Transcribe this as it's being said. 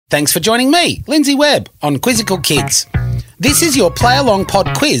Thanks for joining me, Lindsay Webb, on Quizzical Kids. This is your play-along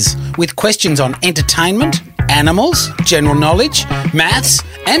pod quiz with questions on entertainment, animals, general knowledge, maths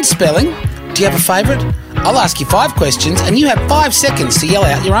and spelling. Do you have a favourite? I'll ask you 5 questions and you have 5 seconds to yell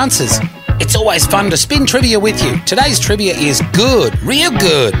out your answers. It's always fun to spin trivia with you. Today's trivia is good, real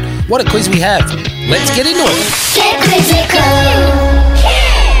good. What a quiz we have. Let's get into it. Get Quizzical Kids!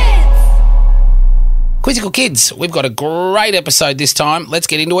 Quizzical Kids, we've got a great episode this time. Let's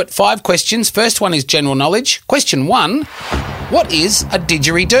get into it. 5 questions. First one is general knowledge. Question 1, what is a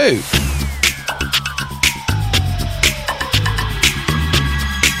didgeridoo?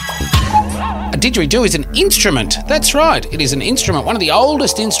 A didgeridoo is an instrument. That's right, it is an instrument, one of the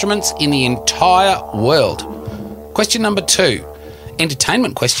oldest instruments in the entire world. Question number 2,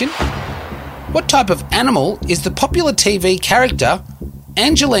 entertainment question. What type of animal is the popular TV character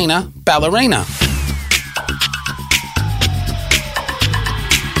Angelina Ballerina?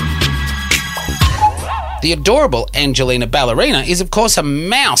 The adorable Angelina Ballerina is, of course, a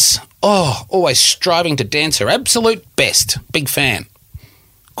mouse. Oh, always striving to dance her absolute best. Big fan.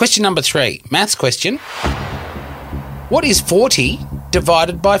 Question number 3, maths question. What is 40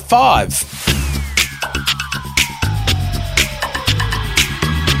 divided by 5?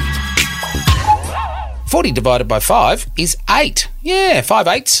 Forty divided by 5 is 8. Yeah, 5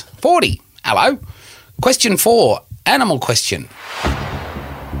 eighths, 40. Hello. Question 4, animal question.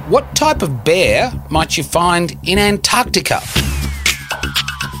 What type of bear might you find in Antarctica?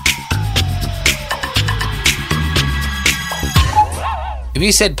 If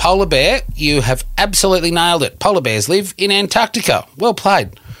you said polar bear, you have absolutely nailed it. Polar bears live in Antarctica. Well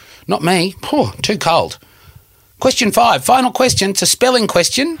played. Not me. Too cold. Question 5, final question. It's a spelling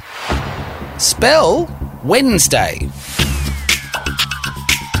question. Spell Wednesday.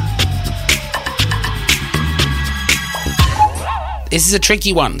 This is a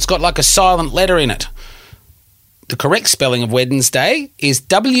tricky one. It's got like a silent letter in it. The correct spelling of Wednesday is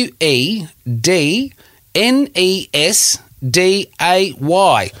Wednesday.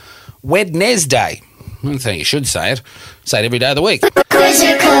 Wednesday. I don't think you should say it. Say it every day of the week.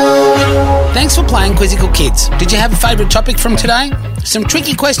 Quizzical. Thanks for playing Quizzical Kids. Did you have a favourite topic from today? Some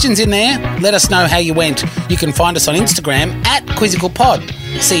tricky questions in there. Let us know how you went. You can find us on Instagram @QuizzicalPod.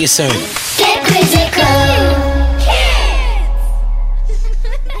 See you soon. Get Quizzical.